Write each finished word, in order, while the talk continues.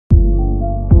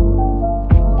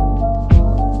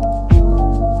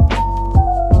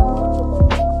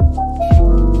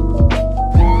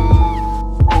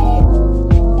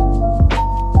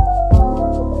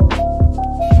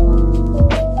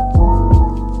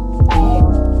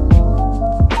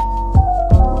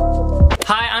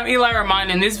Elii Ormond,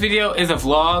 and this video is a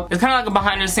vlog. It's kind of like a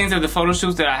behind the scenes of the photo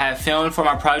shoots that I have filmed for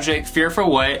my project Fear for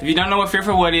What. If you don't know what Fear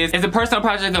for What is, it's a personal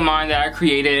project of mine that I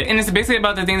created, and it's basically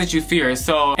about the things that you fear.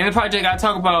 So in the project, I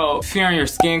talk about fearing your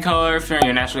skin color, fearing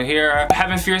your natural hair,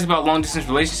 having fears about long distance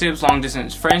relationships, long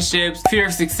distance friendships, fear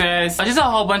of success, just a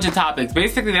whole bunch of topics.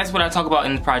 Basically, that's what I talk about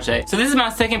in the project. So this is my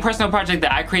second personal project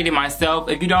that I created myself.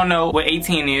 If you don't know what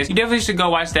 18 is, you definitely should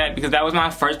go watch that because that was my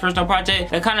first personal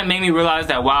project. That kind of made me realize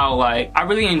that, wow, like, I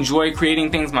really enjoy creating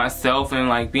things myself and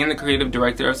like being the creative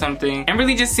director of something and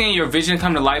really just seeing your vision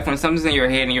come to life when something's in your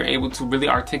head and you're able to really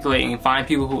articulate and find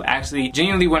people who actually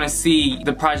genuinely want to see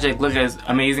the project look as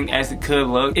amazing as it could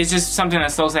look. It's just something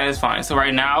that's so satisfying. So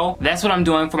right now, that's what I'm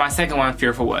doing for my second one,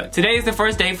 Fear for What. Today is the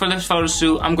first day for this photo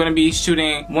shoot. I'm going to be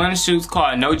shooting one shoot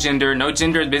called No Gender. No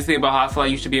Gender is basically about how I feel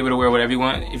like you should be able to wear whatever you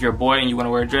want. If you're a boy and you want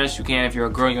to wear a dress, you can. If you're a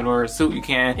girl and you want to wear a suit, you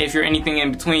can. If you're anything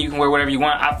in between, you can wear whatever you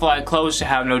want. I feel like clothes should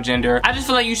have no gender. I just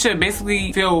feel like you should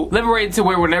basically feel liberated to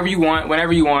wear whatever you want,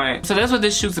 whenever you want. So that's what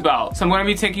this shoot's about. So I'm going to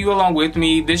be taking you along with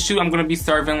me. This shoot, I'm going to be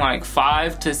serving like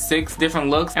 5 to 6 different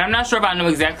looks. And I'm not sure if I know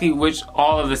exactly which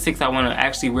all of the 6 I want to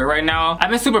actually wear right now. I've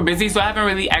been super busy, so I haven't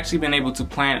really actually been able to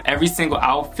plan every single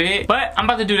outfit. But I'm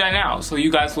about to do that now. So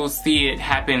you guys will see it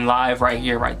happen live right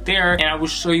here, right there. And I will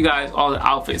show you guys all the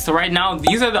outfits. So right now,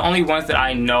 these are the only ones that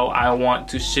I know I want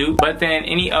to shoot. But then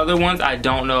any other ones, I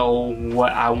don't know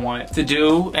what I want to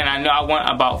do. And I know I want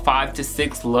about 5 to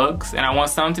 6 looks. And I want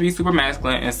some to be super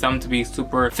masculine and some to be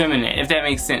super feminine, if that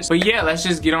makes sense. But yeah, let's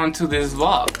just get on to this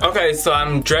vlog. Okay, so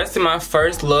I'm dressed in my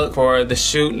first look for the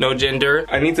shoot, No Gender.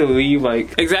 I need to leave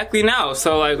like exactly now.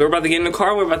 So like we're about to get in the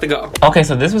car, we're about to go. Okay,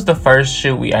 so this was the first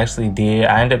shoot we actually did.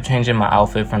 I ended up changing my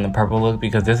outfit from the purple look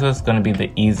because this was gonna be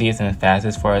the easiest and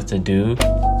fastest for us to do.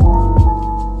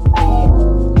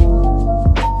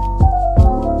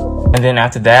 And then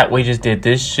after that, we just did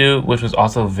this shoot, which was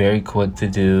also very quick to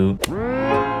do.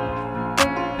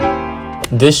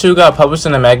 This shoot got published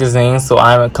in a magazine, so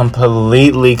I'm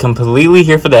completely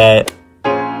here for that.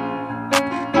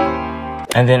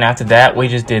 And then after that, we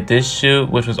just did this shoot,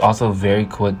 which was also very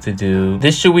quick to do.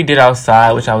 This shoot we did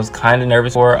outside, which I was kind of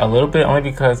nervous for a little bit, only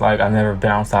because like I've never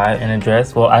been outside in a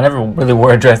dress. Well, I never really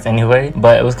wore a dress anyway,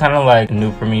 but it was kind of like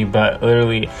new for me. But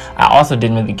literally, I also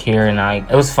didn't really care, and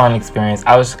it was a fun experience.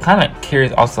 I was kind of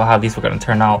curious also how these were gonna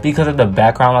turn out because of the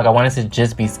background. Like I wanted to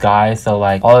just be sky, so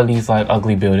like all of these like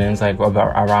ugly buildings like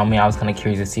around me, I was kind of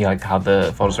curious to see like how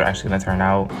the photos were actually gonna turn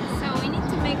out. So we need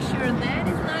to make sure that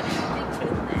is not in the picture.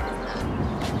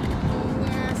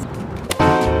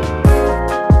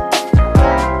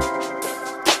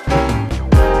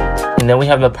 And then we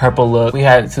have the purple look. We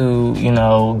had to, you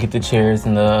know, get the chairs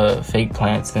and the fake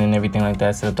plants and everything like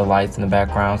that, set up the lights in the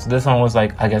background. So this one was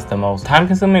like, I guess the most time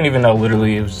consuming, even though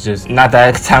literally it was just not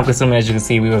that time consuming. As you can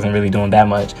see, we wasn't really doing that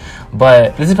much.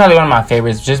 But this is probably one of my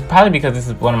favorites, just probably because this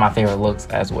is one of my favorite looks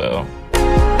as well.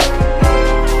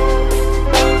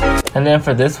 And then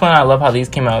for this one, I love how these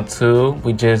came out too.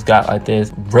 We just got like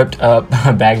this ripped up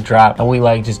backdrop and we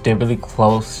like just did really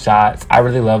close shots. I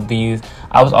really love these.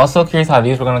 I was also curious how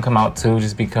these were gonna come out too,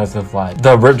 just because of like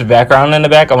the ripped background in the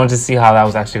back. I wanted to see how that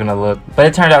was actually gonna look, but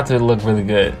it turned out to look really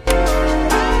good.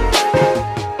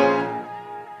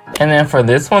 And then for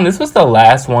this one, this was the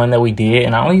last one that we did,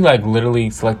 and I only like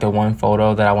literally selected one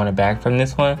photo that I wanted back from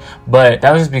this one, but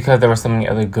that was just because there were so many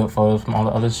other good photos from all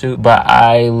the other shoots. But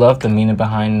I love the meaning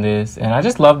behind this, and I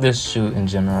just love this shoot in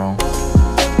general.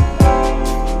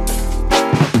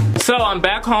 So I'm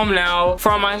back home now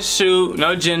from my shoot,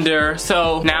 No Gender.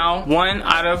 So now 1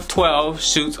 out of 12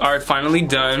 shoots are finally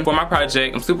done for my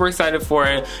project. I'm super excited for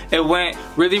it. It went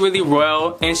really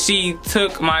well, and she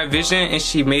took my vision and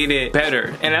she made it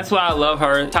better. And that's why I love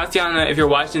her. Tatiana, if you're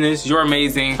watching this, you're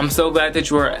amazing. I'm so glad that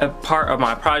you are a part of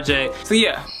my project. So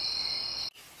yeah.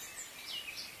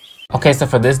 Okay, so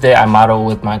for this day, I modeled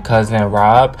with my cousin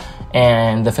Rob,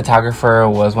 and the photographer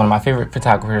was one of my favorite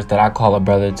photographers that I call a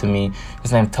brother to me.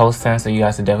 His name's Toastin, so you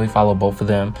guys should definitely follow both of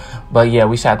them. But yeah,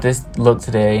 we shot this look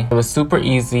today. It was super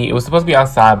easy. It was supposed to be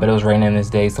outside, but it was raining this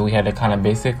day, so we had to kind of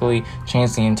basically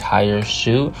change the entire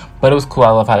shoot. But it was cool. I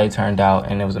love how they turned out,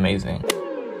 and it was amazing.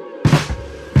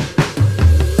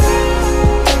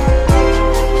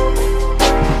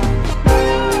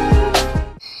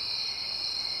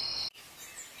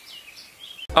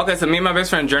 Okay, so me and my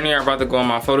best friend Journey are about to go on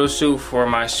my photo shoot for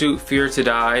my shoot Fear to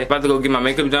Die. About to go get my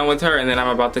makeup done with her, and then I'm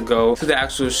about to go to the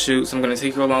actual shoot. So I'm gonna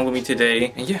take her along with me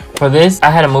today, and yeah. For this, I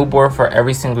had a mood board for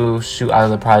every single shoot out of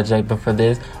the project, but for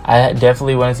this, I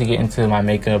definitely wanted to get into my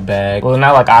makeup bag. Well,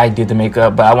 not like I did the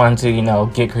makeup, but I wanted to, you know,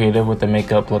 get creative with the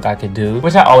makeup look I could do,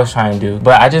 which I always try and do.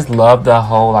 But I just love the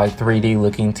whole like 3D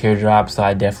looking teardrop, so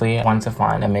I definitely wanted to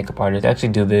find a makeup artist to actually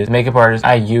do this. Makeup artist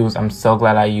I'm so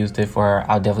glad I used it for her.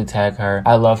 I'll definitely tag her.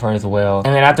 I love her as well.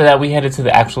 And then after that, we headed to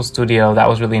the actual studio. That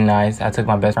was really nice. I took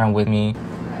my best friend with me.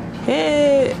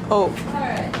 Hey! Oh,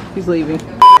 Alright. he's leaving.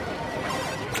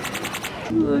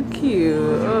 Look cute.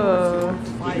 Oh.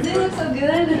 They look so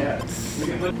good.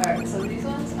 Alright, so these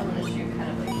ones I'm gonna shoot kind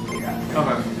of like here.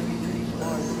 Okay.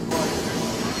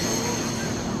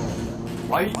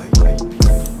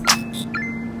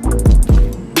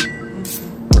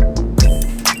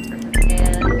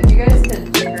 And if you guys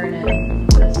could turn it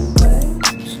this way.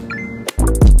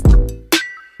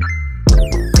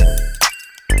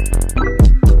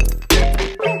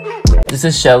 This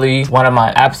is Shelly, one of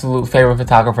my absolute favorite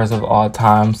photographers of all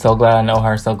time. So glad I know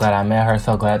her, so glad I met her,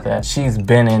 so glad that she's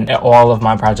been in all of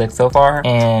my projects so far.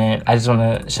 And I just want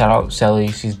to shout out Shelly.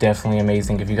 She's definitely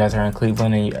amazing. If you guys are in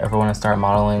Cleveland and you ever want to start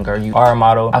modeling or you are a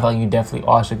model, I thought you definitely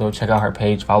all should go check out her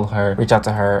page, follow her, reach out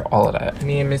to her, all of that.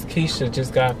 Me and Miss Keisha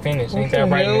just got finished. Ain't that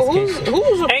right, Miss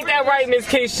Keisha? Ain't that right, Miss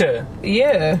Keisha?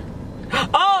 Yeah.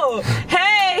 Oh,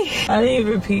 hey! I didn't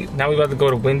even peep. Now we about to go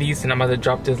to Wendy's and I'm about to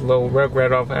drop this little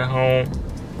Rugrat off at home.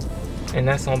 And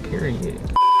that's on period.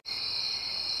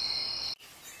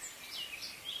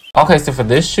 Okay, so for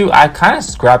this shoot, I kind of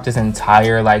scrapped this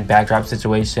entire like backdrop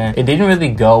situation. It didn't really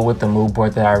go with the mood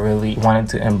board that I really wanted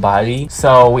to embody.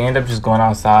 So we ended up just going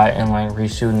outside and like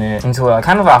reshooting it into a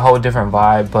kind of a whole different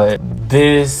vibe. But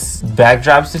this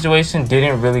backdrop situation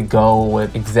didn't really go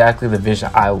with exactly the vision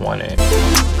I wanted.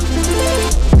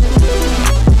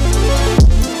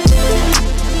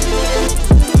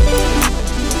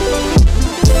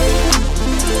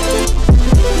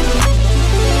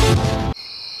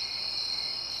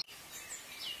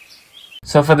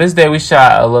 So for this day, we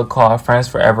shot a look called Friends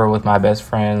Forever with my best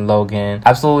friend, Logan.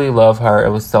 Absolutely love her. It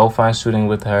was so fun shooting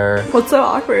with her. What's so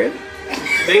awkward?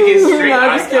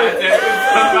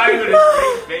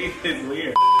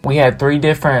 We had 3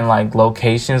 different like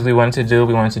locations we wanted to do.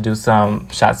 We wanted to do some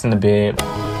shots in the bed.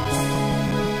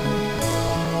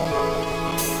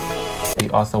 We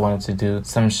also wanted to do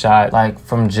some shot like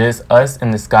from just us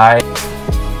in the sky.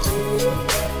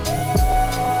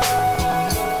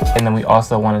 And then we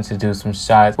also wanted to do some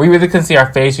shots. We really couldn't see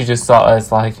our face. You just saw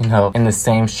us like, you know, in the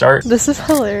same shirt. This is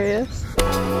hilarious.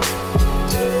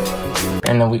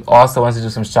 And then we also wanted to do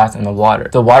some shots in the water.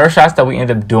 The water shots that we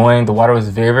ended up doing, the water was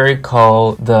very, very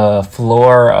cold. The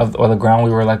floor or the ground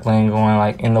we were like laying on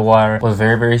like in the water was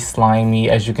very, very slimy.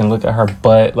 As you can look at her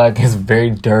butt, like it's very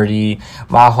dirty.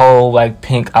 My whole like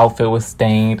pink outfit was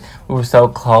stained. We were so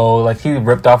cold. Like he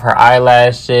ripped off her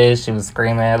eyelashes. She was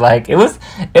screaming. Like it was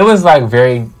like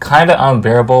very kind of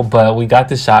unbearable, but we got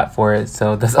the shot for it.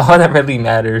 So that's all that really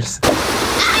matters.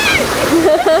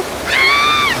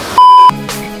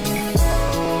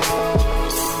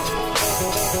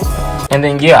 And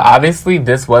then yeah, obviously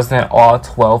this wasn't all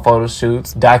 12 photo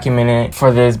shoots documented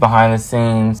for this behind the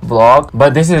scenes vlog,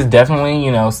 but this is definitely,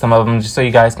 you know, some of them just so you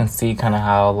guys can see kind of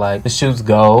how like the shoots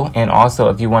go. And also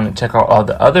if you want to check out all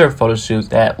the other photo shoots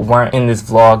that weren't in this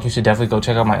vlog, you should definitely go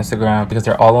check out my Instagram because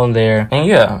they're all on there. And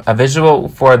yeah, a visual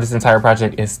for this entire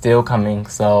project is still coming.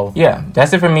 So yeah,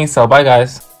 that's it for me. So bye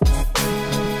guys.